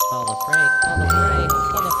Call the freight. Call the freight.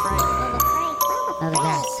 Call the freight. Oh, the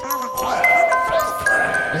gas.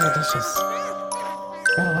 Do the dishes.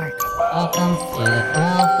 That'll work. Welcome to the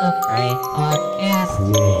Call the Freight podcast.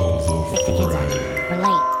 Take the kids out. We're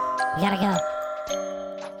late. We gotta go.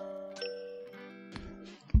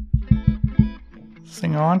 This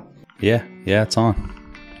thing on? Yeah, it's on.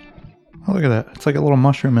 Oh, look at that. It's like a little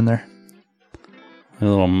mushroom in there. A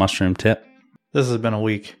little mushroom tip. This has been a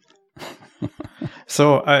week.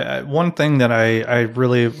 So one thing that I've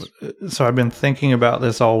been thinking about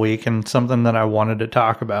this all week, and something that I wanted to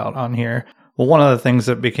talk about on here. Well, one of the things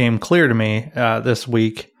that became clear to me this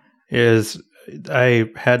week is I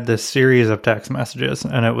had this series of text messages,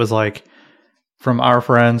 and it was like from our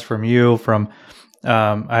friends, from you, from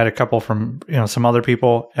I had a couple from some other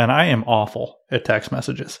people, and I am awful at text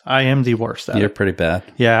messages. I am the worst at You're it. pretty bad.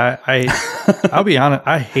 Yeah, I'll be honest.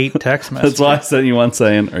 I hate text messages. That's why I sent you one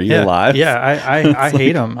saying, "Are you alive?" Yeah, I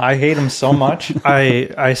hate them. I hate them so much.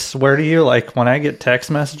 I swear to you, like when I get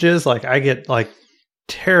text messages, like I get like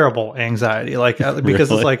terrible anxiety, like because Really?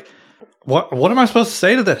 it's like, what am I supposed to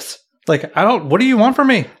say to this? Like what do you want from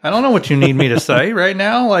me? I don't know what you need me to say right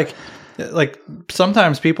now. Like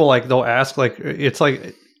sometimes people like they'll ask like it's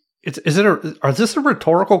like is this a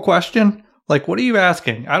rhetorical question? Like what are you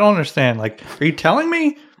asking? I don't understand. Like are you telling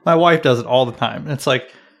me? My wife does it all the time. And it's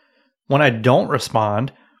like when I don't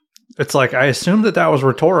respond, it's like I assumed that was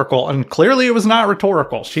rhetorical, and clearly it was not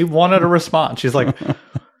rhetorical. She wanted a response. She's like,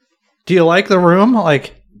 "Do you like the room?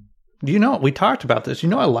 Like, we talked about this. I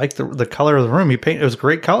like the color of the room. You paint. It was a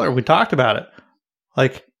great color. We talked about it.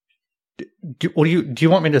 Like, do you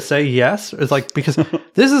want me to say yes? It's like, because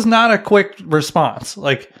this is not a quick response.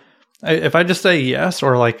 Like, if I just say yes,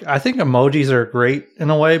 or like, I think emojis are great in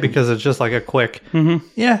a way because it's just like a quick,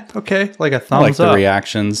 yeah, okay, like a thumbs like the up.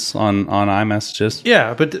 reactions on iMessages.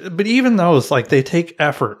 Yeah, but even those, like, they take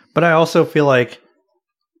effort. But I also feel like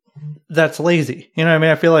that's lazy. You know what I mean?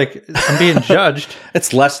 I feel like I'm being judged.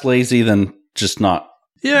 It's less lazy than just not.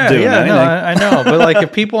 doing anything. No, I know. But like,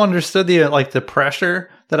 if people understood the pressure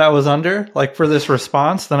that I was under, like for this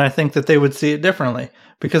response, then I think that they would see it differently.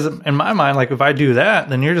 Because in my mind, like if I do that,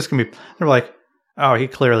 then you're just gonna be. They're like, oh, he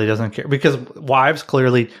clearly doesn't care. Because wives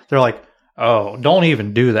clearly, they're like, oh, don't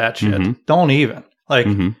even do that shit. Mm-hmm. Don't even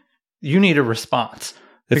you need a response.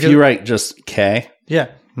 If you write just K, Yeah,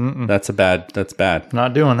 that's bad.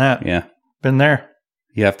 not doing that. Yeah, Been there.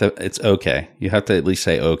 you have to. It's okay. You have to at least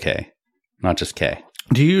say okay, not just K.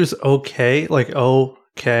 Do you use okay, like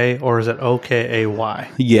OK, or is it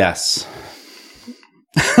OKAY? Yes.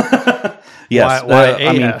 Yes. Why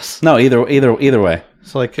AS? No, either way.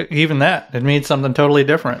 So like even that, it means something totally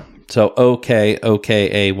different. So OKAY,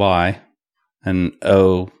 and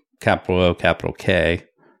capital K,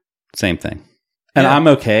 same thing. And Yeah. I'm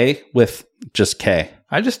okay with just K.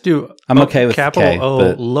 I just do. I'm okay with capital K, O,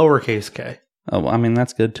 but- lowercase k. Oh, I mean,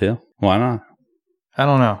 that's good too. Why not? I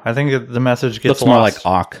don't know. I think the message gets Looks more lost. like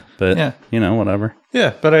awk, but Yeah. Whatever.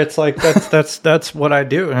 Yeah, but it's like that's what I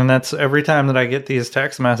do, and that's every time that I get these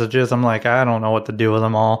text messages, I'm like, I don't know what to do with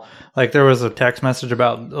them all. Like there was a text message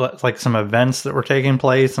about like some events that were taking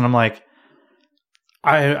place, and I'm like,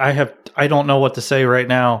 I don't know what to say right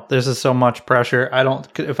now. This is so much pressure.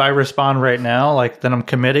 If I respond right now, like then I'm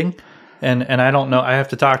committing, and I don't know. I have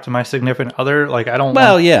to talk to my significant other. Like I don't.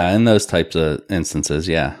 Well, yeah, in those types of instances,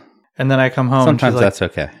 yeah. And then I come home. Sometimes and she's that's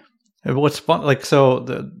okay. like, what's fun? Like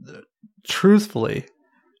so, truthfully,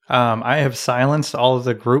 I have silenced all of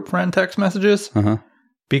the group friend text messages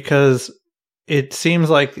because it seems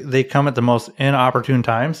like they come at the most inopportune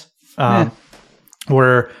times.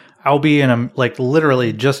 Where I'll be in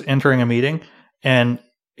literally just entering a meeting, and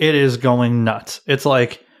it is going nuts. It's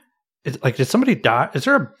like, did somebody die? Did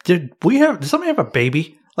somebody have a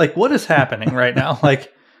baby? Like, what is happening right now?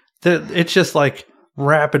 Like, it's just like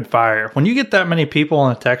rapid fire. When you get that many people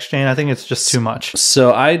in a text chain, I think it's just too much.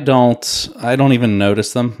 So I don't even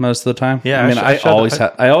notice them most of the time. Yeah, I mean, I always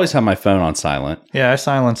have my phone on silent. Yeah, I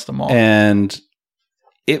silenced them all. And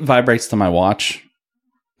it vibrates to my watch.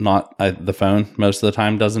 Not the phone most of the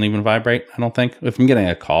time doesn't even vibrate. I don't think. If I'm getting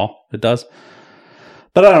a call, it does.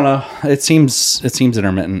 But I don't know. It seems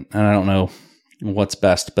intermittent, and I don't know what's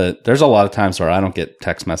best. But there's a lot of times where I don't get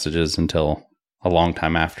text messages until a long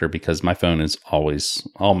time after because my phone is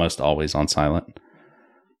almost always on silent.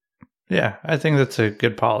 Yeah, I think that's a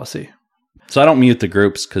good policy. So I don't mute the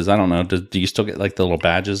groups because I don't know. Do you still get like the little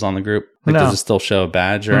badges on the group? Like, No. Does it still show a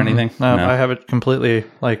badge or anything? No, I have it completely,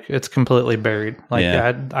 like, it's completely buried. Like,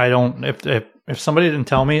 Yeah. I don't, if somebody didn't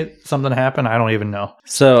tell me something happened, I don't even know.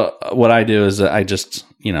 So what I do is I just,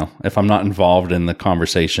 if I'm not involved in the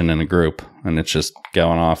conversation in a group and it's just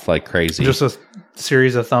going off like crazy. Just a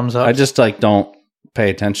series of thumbs up. I just like don't pay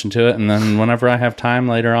attention to it, and then whenever I have time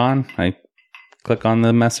later on, I click on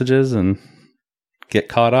the messages and get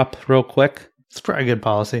caught up real quick. It's probably good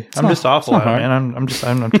policy. I'm not- just awful it's at not it,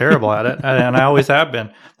 man. I'm terrible at it, and I always have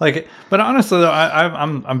been. Like, but honestly, though,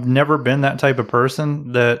 I've never been that type of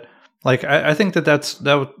person that. Like, I think we talked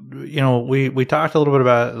a little bit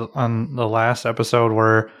about it on the last episode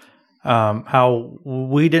where how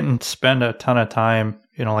we didn't spend a ton of time,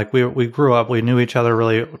 like we grew up, we knew each other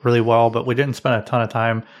really, really well, but we didn't spend a ton of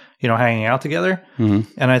time, hanging out together. Mm-hmm.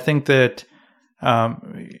 And I think that,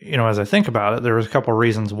 as I think about it, there was a couple of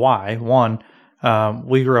reasons why. One,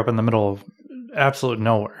 we grew up in the middle of absolute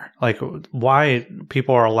nowhere. Like, why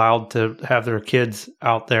people are allowed to have their kids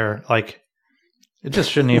out there, like, it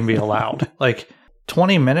just shouldn't even be allowed. Like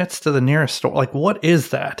 20 minutes to the nearest store. Like, what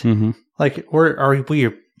is that? Mm-hmm. Like, are we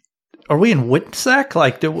in Witsack?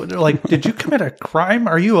 Like, did you commit a crime?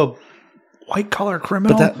 Are you a white collar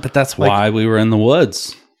criminal? But that's why we were in the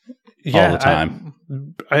woods all the time.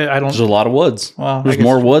 I don't. There's a lot of woods. Well, There's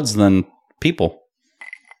more woods than people.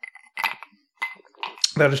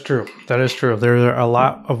 That is true. There are a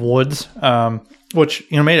lot of woods,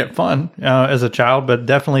 which made it fun as a child, but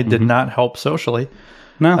definitely did not help socially.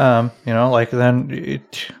 No, Like then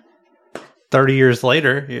 30 years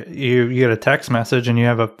later, you get a text message and you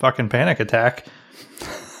have a fucking panic attack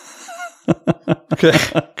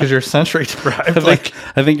because you're sensory deprived.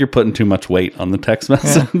 I think you're putting too much weight on the text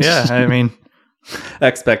message. Yeah. I mean,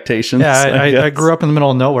 Expectations. I grew up in the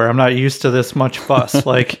middle of nowhere. I'm not used to this much fuss.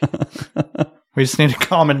 Like, we just need to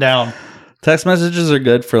calm it down. Text messages are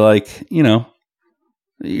good for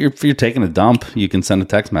if you're taking a dump, you can send a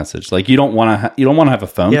text message. Like, you don't want to have a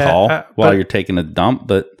phone call while you're taking a dump,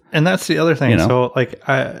 and that's the other thing. So like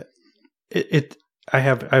I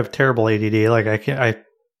have terrible ADD. Like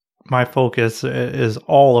my focus is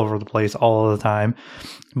all over the place all of the time.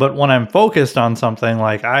 But when I'm focused on something,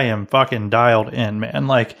 like, I am fucking dialed in, man.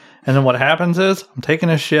 Like, and then what happens is I'm taking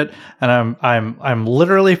a shit and I'm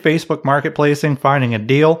literally Facebook marketplacing, finding a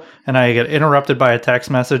deal, and I get interrupted by a text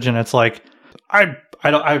message, and it's like, I'm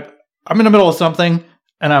in the middle of something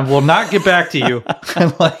and I will not get back to you.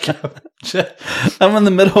 I'm like, I'm in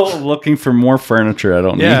the middle of looking for more furniture I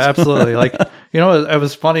don't need. Yeah, absolutely. Like, it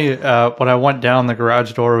was funny when I went down, the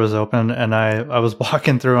garage door was open, and I was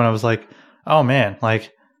walking through, and I was like, oh man,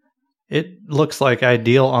 like, it looks like I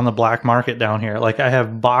deal on the black market down here. Like, I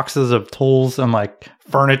have boxes of tools and like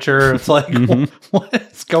furniture. It's like, what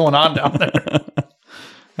is going on down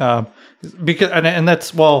there? Because and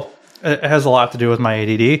that's, well, it has a lot to do with my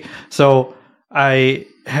ADD. So I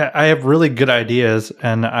have really good ideas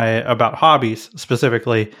about hobbies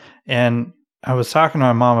specifically. And I was talking to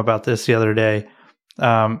my mom about this the other day,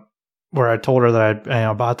 where I told her that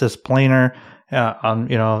I bought this planer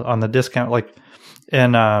on the discount,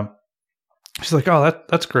 and she's like, "Oh,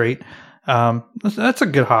 that's great. That's a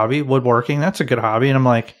good hobby. Woodworking, that's a good hobby." And I'm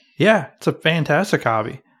like, "Yeah, it's a fantastic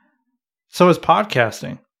hobby. So is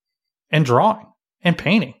podcasting, and drawing, and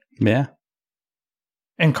painting, Yeah.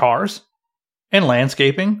 and cars, and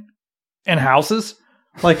landscaping, and houses."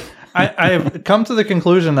 Like, I have come to the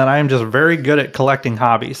conclusion that I am just very good at collecting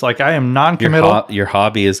hobbies. Like, I am non-committal. Your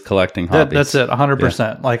hobby is collecting hobbies. That's it, 100%.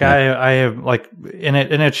 Yeah. Like, yeah. I have, like, and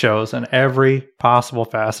it shows in every possible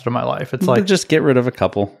facet of my life. It's like, just get rid of a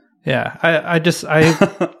couple. Yeah, I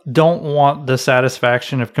don't want the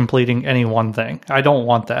satisfaction of completing any one thing. I don't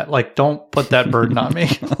want that. Like, don't put that burden on me.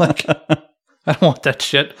 Like, I don't want that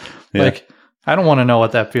shit. Yeah. Like, I don't want to know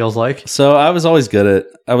what that feels like. So I was always good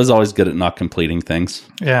at not completing things.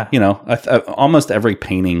 Yeah. Almost every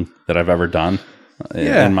painting that I've ever done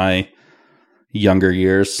in my younger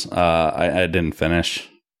years, I didn't finish.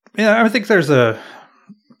 Yeah, I think there's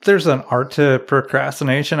an art to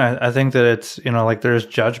procrastination. I think that it's, like, there's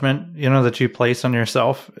judgment, that you place on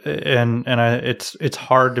yourself, and it's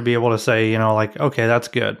hard to be able to say, like, okay, that's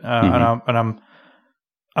good. And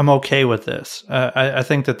I'm okay with this. I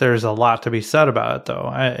think that there's a lot to be said about it, though.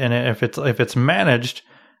 And if it's managed,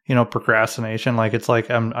 procrastination, like, it's like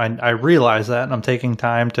I realize that, and I'm taking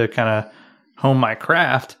time to kind of hone my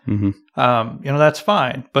craft. Mm-hmm. That's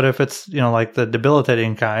fine. But if it's like the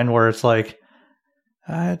debilitating kind, where it's like,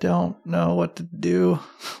 I don't know what to do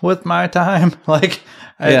with my time. Like,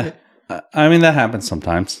 I mean, that happens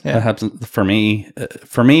sometimes. Yeah. That happens for me.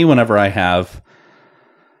 Whenever I have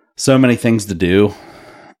so many things to do,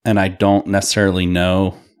 and I don't necessarily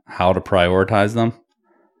know how to prioritize them,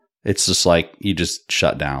 it's just like, you just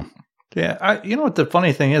shut down. Yeah. You know what the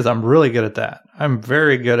funny thing is? I'm really good at that. I'm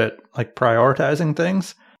very good at, like, prioritizing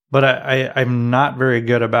things, but I'm not very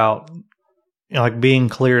good about, like, being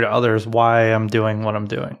clear to others why I'm doing what I'm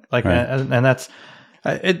doing. Like, right. and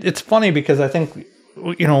It's funny because I think,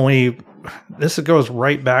 this goes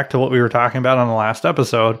right back to what we were talking about on the last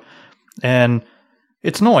episode, and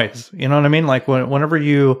it's noise. You know what I mean? Like whenever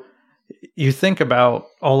you think about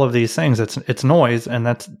all of these things, it's noise, and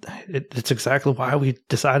it's exactly why we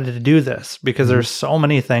decided to do this, because there's so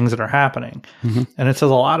many things that are happening, and it says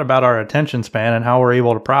a lot about our attention span and how we're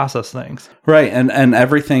able to process things. Right, and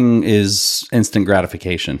everything is instant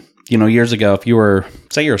gratification. Years ago, if you were,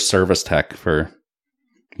 say, you're a service tech for,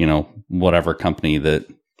 whatever company that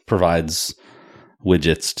provides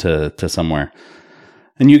widgets to somewhere,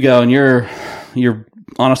 and you go and you're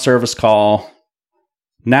on a service call.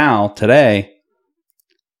 Now, today,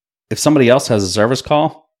 if somebody else has a service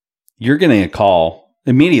call, you're getting a call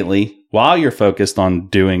immediately while you're focused on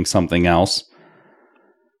doing something else.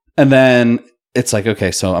 And then it's like,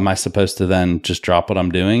 okay, so am I supposed to then just drop what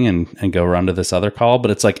I'm doing and go run to this other call?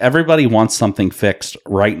 But it's like everybody wants something fixed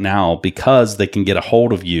right now because they can get a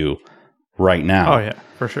hold of you right now. Oh, yeah,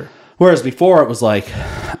 for sure. Whereas before it was like,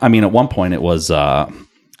 at one point it was,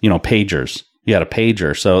 pagers. You had a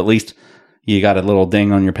pager. So at least you got a little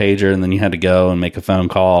ding on your pager, and then you had to go and make a phone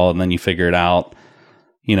call, and then you figure it out,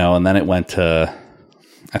 and then it went to,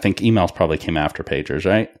 I think emails probably came after pagers,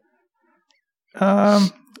 right?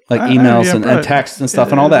 Like emails and texts and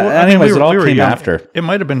stuff and all that. Anyways, it all came after. It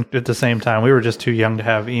might have been at the same time. We were just too young to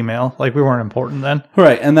have email. Like, we weren't important then.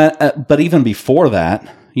 Right. And that, but even before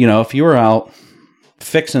that, if you were out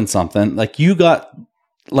fixing something, like you got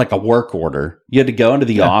like a work order, you had to go into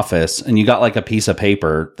the office and you got like a piece of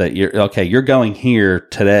paper that you're going here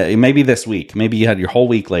today, maybe this week, maybe you had your whole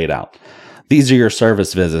week laid out. These are your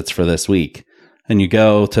service visits for this week. And you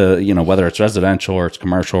go to, whether it's residential or it's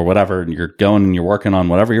commercial or whatever, and you're going and you're working on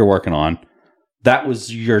whatever you're working on. That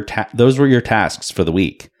was those were your tasks for the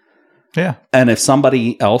week. Yeah. And if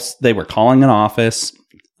somebody else, they were calling an office,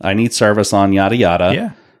 I need service on yada, yada.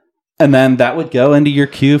 Yeah. And then that would go into your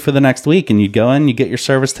queue for the next week, and you'd go in, you get your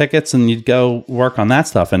service tickets, and you'd go work on that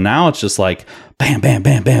stuff. And now it's just like, bam, bam,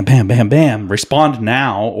 bam, bam, bam, bam, bam. Respond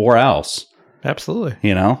now or else. Absolutely.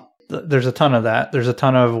 There's a ton of that. There's a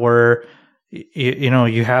ton of where,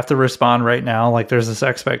 you have to respond right now. Like, there's this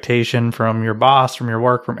expectation from your boss, from your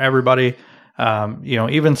work, from everybody.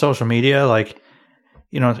 Even social media, like,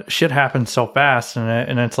 shit happens so fast,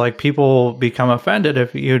 and it's like people become offended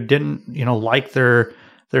if you didn't, like their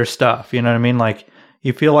stuff. You know what I mean? Like,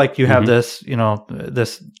 you feel like you have this,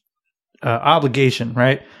 this obligation,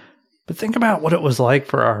 right? But think about what it was like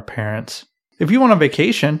for our parents. If you went on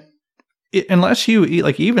vacation, unless you eat,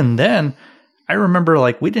 like, even then, I remember,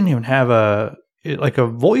 like, we didn't even have a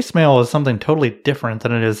voicemail is something totally different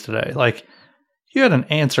than it is today. Like, you had an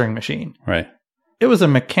answering machine. right. It was a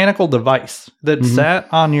mechanical device that sat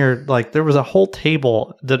on your, like, there was a whole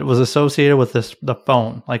table that was associated with the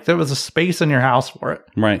phone. Like, there was a space in your house for it.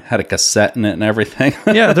 Right. Had a cassette in it and everything.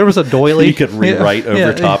 Yeah, there was a doily. You could rewrite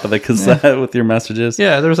over top of the cassette with your messages.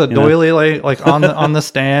 Yeah, there was a doily like on the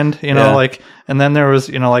stand, like, and then there was,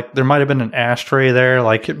 like, there might have been an ashtray there,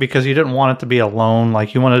 like, because you didn't want it to be alone.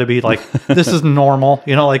 Like, you wanted to be like, this is normal,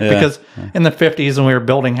 because in the 50s when we were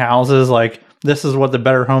building houses, like, this is what the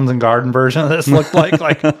Better Homes and Garden version of this looked like.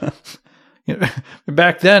 Like,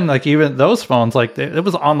 back then, like, even those phones, like, it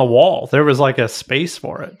was on the wall. There was like a space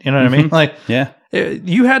for it. You know what I mean? Like,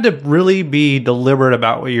 you had to really be deliberate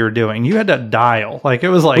about what you were doing. You had to dial. Like, it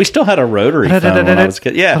was like, we still had a rotary phone when I was a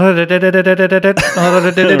kid. Yeah. Right.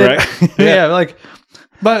 Yeah. Like,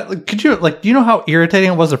 but could you, like, do you know how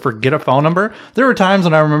irritating it was to forget a phone number? There were times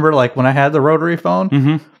when I remember, like, when I had the rotary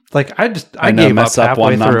phone, like, I gave up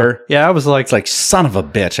halfway through. Number. Yeah, I was like, it's like, son of a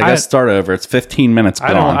bitch. I got to start over. It's 15 minutes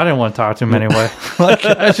gone. I didn't want to talk to him anyway. Like,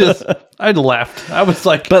 I left. I was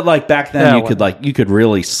like, but like back then, you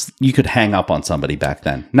could hang up on somebody back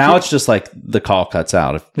then. Now it's just like the call cuts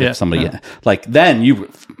out if somebody like then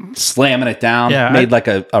you slamming it down made like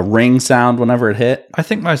a ring sound whenever it hit. I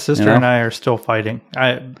think my sister and I are still fighting.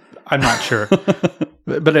 I'm not sure,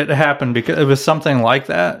 but it happened because it was something like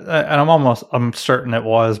that, and I'm certain it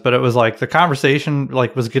was. But it was like the conversation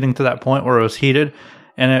like was getting to that point where it was heated,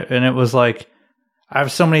 and it was like, I have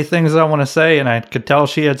so many things I want to say, and I could tell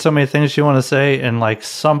she had so many things she wanted to say, and like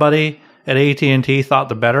somebody at AT&T thought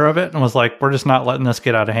the better of it and was like, we're just not letting this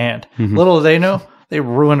get out of hand. Little do they know, they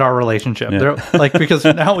ruined our relationship. They're like, because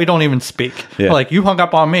now we don't even speak. Like, you hung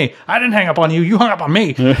up on me. I didn't hang up on you. You hung up on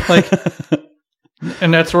me. Like.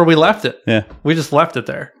 And that's where we left it. Yeah. We just left it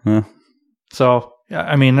there. So,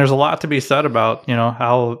 I mean, there's a lot to be said about,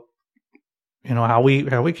 how how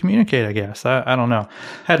we communicate, I guess. I don't know.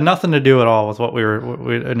 Had nothing to do at all with what we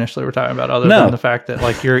initially were talking about, other No. than the fact that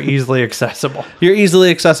like you're easily accessible. You're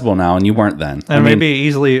easily accessible now, and you weren't then. And maybe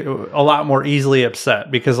a lot more easily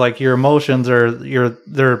upset, because like your emotions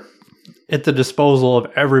they're at the disposal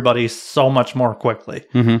of everybody so much more quickly.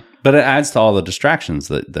 Mm-hmm. But it adds to all the distractions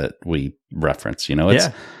that we reference.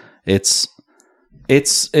 It's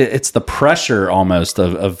the pressure almost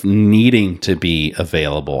of needing to be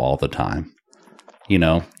available all the time. You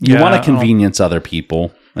want to convenience other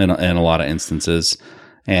people in a lot of instances,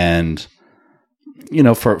 and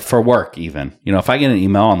for work even. If I get an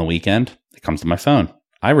email on the weekend, it comes to my phone.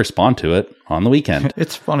 I respond to it on the weekend.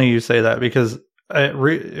 It's funny you say that, because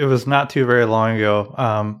it was not too very long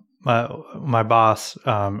ago. My boss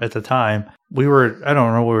at the time, I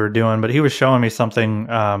don't know what we were doing, but he was showing me something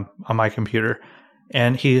on my computer,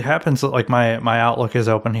 and he happens to, like, my Outlook is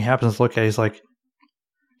open. He happens to look at it.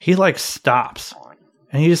 He stops,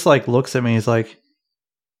 and he just like looks at me. He's like,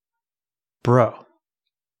 "Bro,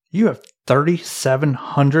 you have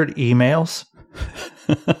 3,700 emails?"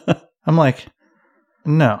 I'm like,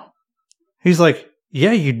 "No." He's like,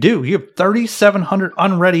 "Yeah, you do. You have 3,700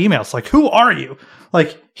 unread emails. Like, who are you?"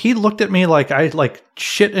 Like, he looked at me like I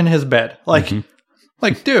shit in his bed. Like,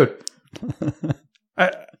 like, dude, I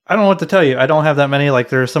don't know what to tell you. I don't have that many. Like,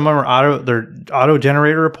 there are some of them are auto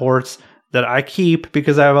generated reports that I keep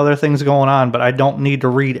because I have other things going on, but I don't need to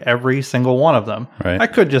read every single one of them. Right. I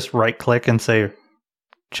could just right click and say,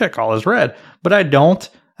 check all is read, but I don't.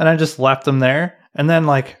 And I just left them there. And then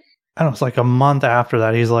I don't know, it's like a month after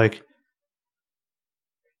that, he's like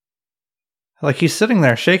he's sitting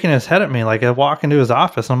there shaking his head at me. Like, I walk into his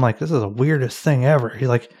office and I'm like, this is the weirdest thing ever. He's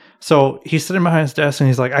like, so he's sitting behind his desk and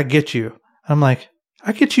he's like, I get you. I'm like,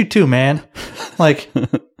 I get you too, man. Like,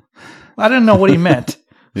 I didn't know what he meant.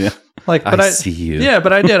 Yeah. Like, but I see you. Yeah,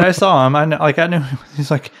 but I did. I saw him. I knew. He's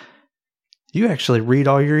like, you actually read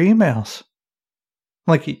all your emails.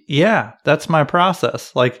 I'm like, yeah, that's my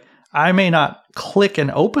process. Like, I may not click and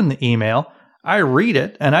open the email. I read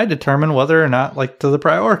it and I determine whether or not, to the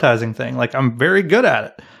prioritizing thing. Like, I'm very good at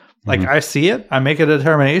it. Like, I see it. I make a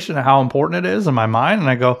determination of how important it is in my mind. And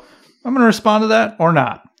I go, I'm going to respond to that or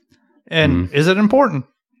not. And is it important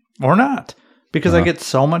or not? Because I get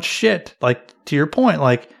so much shit. Like, to your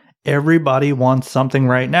point, everybody wants something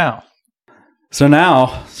right now.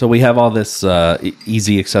 So we have all this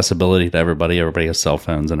easy accessibility to everybody. Everybody has cell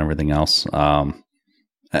phones and everything else.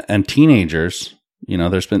 And teenagers,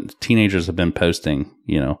 teenagers have been posting,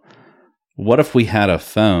 what if we had a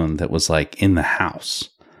phone that was in the house?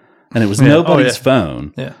 And it was nobody's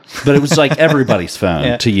phone, but it was everybody's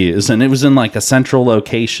phone to use. And it was in a central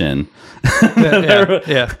location.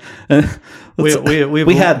 Yeah.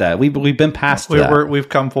 We had that. We've been past that. We've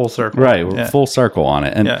come full circle. Right. We're full circle on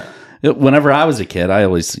it. And whenever I was a kid, I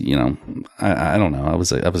always, I don't know. I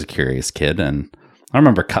was a curious kid, and I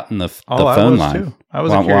remember cutting the phone line. Too. I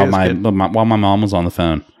was a curious kid. While my mom was on the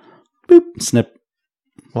phone. Boop, snip.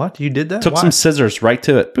 What? You did that? Took some scissors right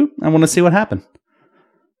to it. Boop. I want to see what happened.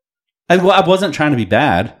 I wasn't trying to be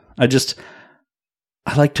bad. I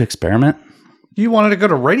like to experiment. You wanted to go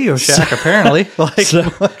to Radio Shack, apparently. It's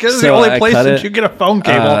the only place that you get a phone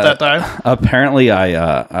cable at that time. Apparently,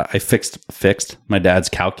 I fixed my dad's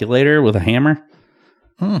calculator with a hammer.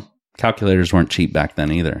 Calculators weren't cheap back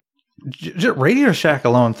then either. Radio Shack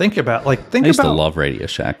alone. Think about I used to love Radio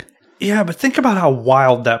Shack. Yeah, but think about how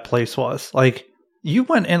wild that place was. You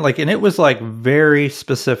went in and it was very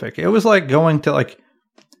specific. It was going to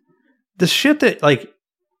the shit that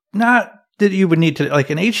not that you would need to an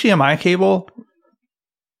HDMI cable.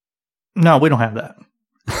 No, we don't have that.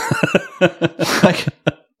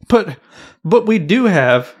 But we do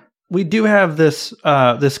have this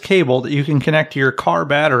this cable that you can connect to your car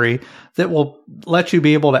battery that will let you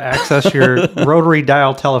be able to access your rotary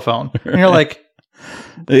dial telephone. And you're like,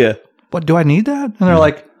 yeah, what, do I need that? And they're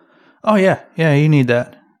like, oh yeah, you need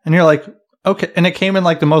that. And you're like, okay. And it came in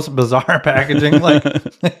the most bizarre packaging.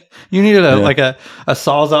 You needed a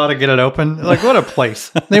Sawzall to get it open. What a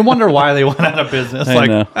place. They wonder why they went out of business. I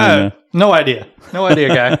know. No idea. No idea,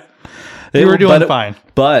 guy. You were doing fine.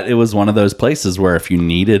 But it was one of those places where if you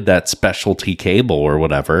needed that specialty cable or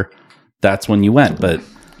whatever, that's when you went. But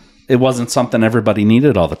it wasn't something everybody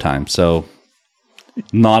needed all the time. So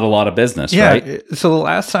not a lot of business, right? So the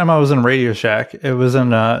last time I was in Radio Shack, it was in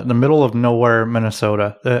the middle of nowhere,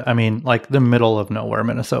 Minnesota. The middle of nowhere,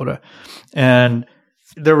 Minnesota. And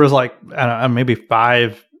there was I don't know, maybe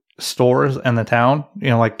 5 stores in the town,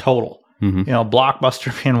 total.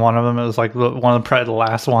 Blockbuster being one of them. It was one of probably the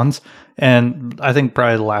last ones. And I think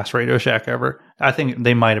probably the last Radio Shack ever. I think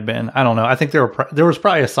they might have been. I don't know. I think there was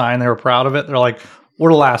probably a sign they were proud of it. They're like,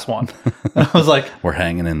 we're the last one. I was like, We're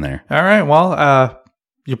hanging in there. all right, well,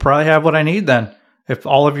 you probably have what I need then. If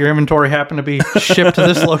all of your inventory happened to be shipped to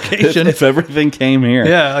this location. if everything came here.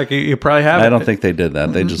 Yeah, like you probably have it. I don't think they did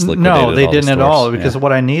that. They just liquidated No, they all the didn't at stores. all because Yeah.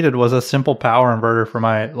 what I needed was a simple power inverter for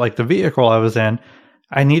the vehicle I was in.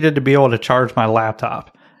 I needed to be able to charge my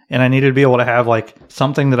laptop and I needed to be able to have like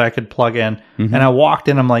something that I could plug in. Mm-hmm. And I walked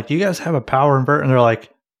in, I'm like, do you guys have a power inverter? And they're like,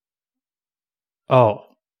 oh,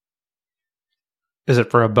 is it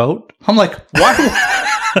for a boat? I'm like, why?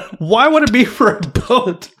 Why would it be for a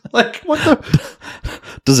boat? Like, what the?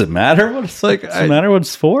 Does it matter what it's like? Does it matter what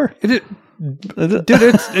it's for? Dude,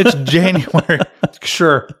 it's January.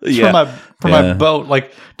 Sure, it's Yeah. for my boat.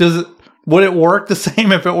 Like, would it work the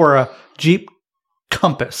same if it were a Jeep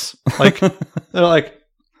Compass? Like, they're like,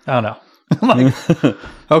 I don't know. I'm like,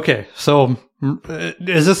 okay, so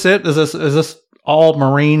is this it? Is this all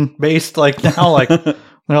marine based? Like now, like they're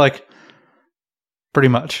like, pretty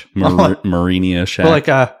much. Marinia Shack.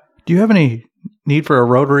 They're like, do you have any need for a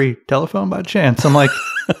rotary telephone by chance? I'm like,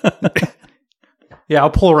 yeah, I'll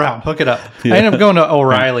pull around, hook it up. Yeah. I ended up going to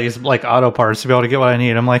O'Reilly's like auto parts to be able to get what I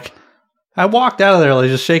need. I'm like, I walked out of there like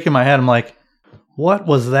just shaking my head. I'm like, what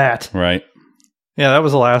was that? Right. Yeah, that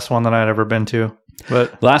was the last one that I'd ever been to.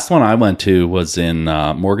 But Last one I went to was in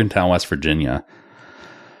Morgantown, West Virginia.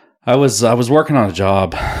 I was working on a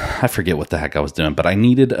job. I forget what the heck I was doing, but I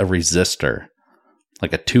needed a resistor,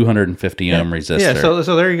 like a 250 ohm resistor. yeah,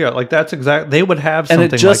 so there you go. Like that's exactly they would have And something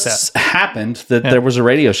it like that. just happened that there was a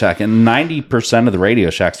Radio Shack, and 90% of the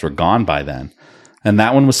Radio Shacks were gone by then. And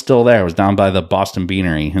that one was still there. It was down by the Boston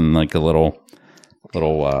Beanery in like a little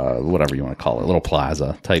whatever you want to call it, little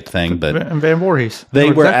plaza type thing. But And Van Voorhees. they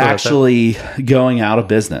Know were exactly what actually going out of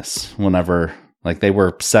business whenever, like they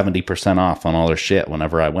were 70% off on all their shit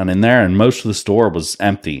whenever I went in there. And most of the store was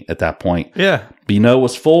empty at that point. that. Yeah. But you know what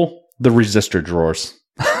was full? The resistor drawers.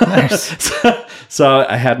 Nice. So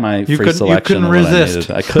I had my free selection. couldn't of what resist.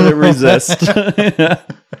 I couldn't resist.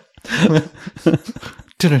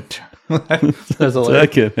 There's a I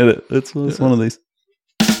lyric. can't hit it. It's one of these.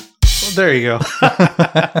 Well, there you go.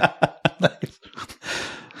 Nice.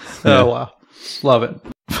 Oh wow, love it.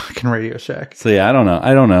 Fucking Radio Shack. So yeah, I don't know.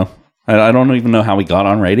 I don't even know how we got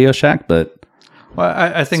on Radio Shack, but Well,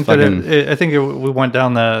 I think It's that fucking- we went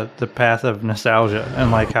down the path of nostalgia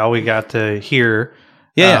and like how we got to hear,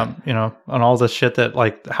 Yeah. you know, on all the shit that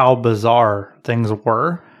like how bizarre things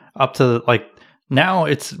were up to like now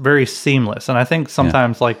it's very seamless, and I think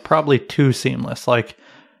sometimes like probably too seamless. Like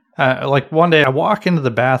one day I walk into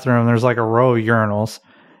the bathroom, and there's like a row of urinals.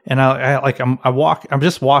 And I'm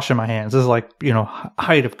just washing my hands. This is like, you know,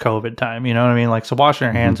 height of COVID time. You know what I mean? Like, so washing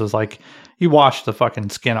your hands was like, you wash the fucking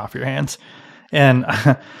skin off your hands. And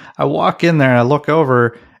I walk in there and I look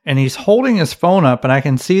over and he's holding his phone up and I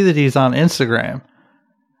can see that he's on Instagram.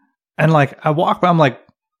 And like, I walk by, I'm like,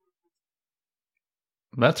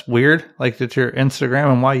 that's weird. Like that you're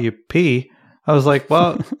Instagram and why you pee. I was like,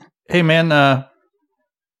 well, hey man,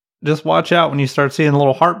 just watch out when you start seeing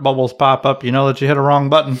little heart bubbles pop up. You know that you hit a wrong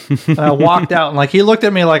button. And I walked out and like he looked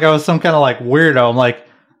at me like I was some kind of like weirdo. I'm like,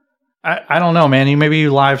 I don't know, man. Maybe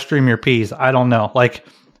you live stream your peas. I don't know. Like,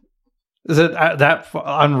 is it that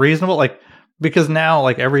unreasonable? Like, because now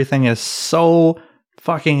like everything is so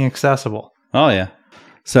fucking accessible. oh yeah.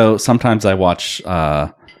 So sometimes I watch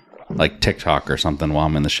like TikTok or something while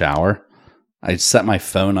I'm in the shower. I set my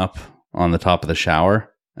phone up on the top of the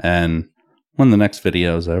shower, and when the next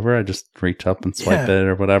video is over, I just reach up and swipe it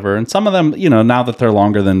or whatever. And some of them, you know, now that they're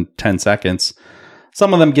longer than 10 seconds,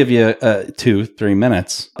 some of them give you 2-3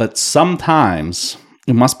 minutes. But sometimes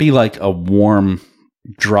it must be like a warm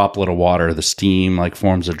droplet of water. The steam like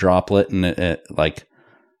forms a droplet and it like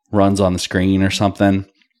runs on the screen or something.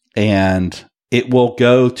 And it will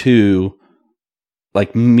go to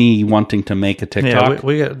like me wanting to make a TikTok.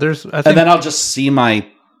 Yeah, there's. I think, And then I'll just see my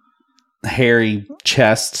hairy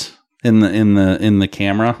chest in the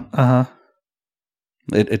camera.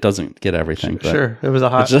 It doesn't get everything. But sure, it was a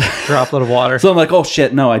hot just- droplet of water. So I'm like, oh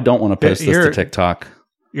shit, no, I don't want to post this to TikTok.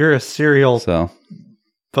 You're a serial So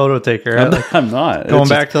photo taker. I'm not Going It's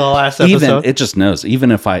back to the last just, even episode. it just knows.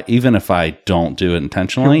 Even if I don't do it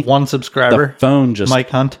intentionally, One the subscriber, phone just Mike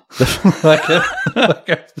Hunt. the phone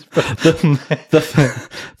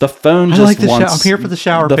I just like the wants. I'm here for the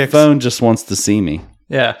shower The pics. phone just wants to see me.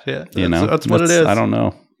 Yeah. You know, that's what it is. I don't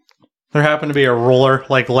know. There happened to be a roller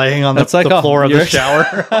like laying on the, That's like, the oh, floor of the you're-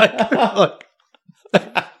 shower.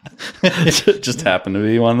 Just happened to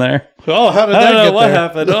be one there. Oh, how did I that don't know get what there?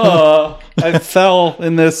 happened. Oh, I fell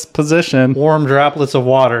in this position. Warm droplets of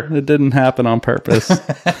water. It didn't happen on purpose.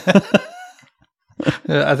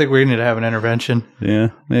 I think we need to have an intervention. Yeah,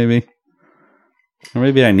 maybe. Or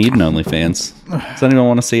maybe I need an OnlyFans. Does anyone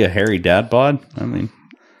want to see a hairy dad bod? I mean,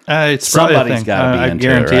 it's probably a somebody's thing. got to be I into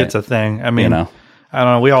guarantee it, right? it's a thing. I mean, You know. I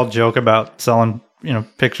don't know. We all joke about selling,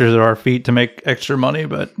 pictures of our feet to make extra money,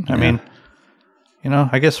 but I mean,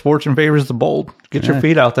 I guess fortune favors the bold. Get your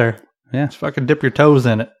feet out there. Yeah. Just fucking dip your toes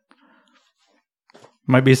in it.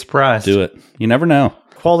 Might be surprised. Do it. You never know.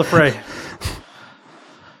 Call the fray.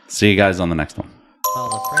 See you guys on the next one. Call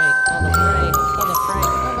the fray, call the fray, call the fray.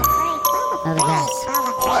 Oh, the grass.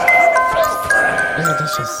 In the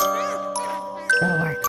dishes.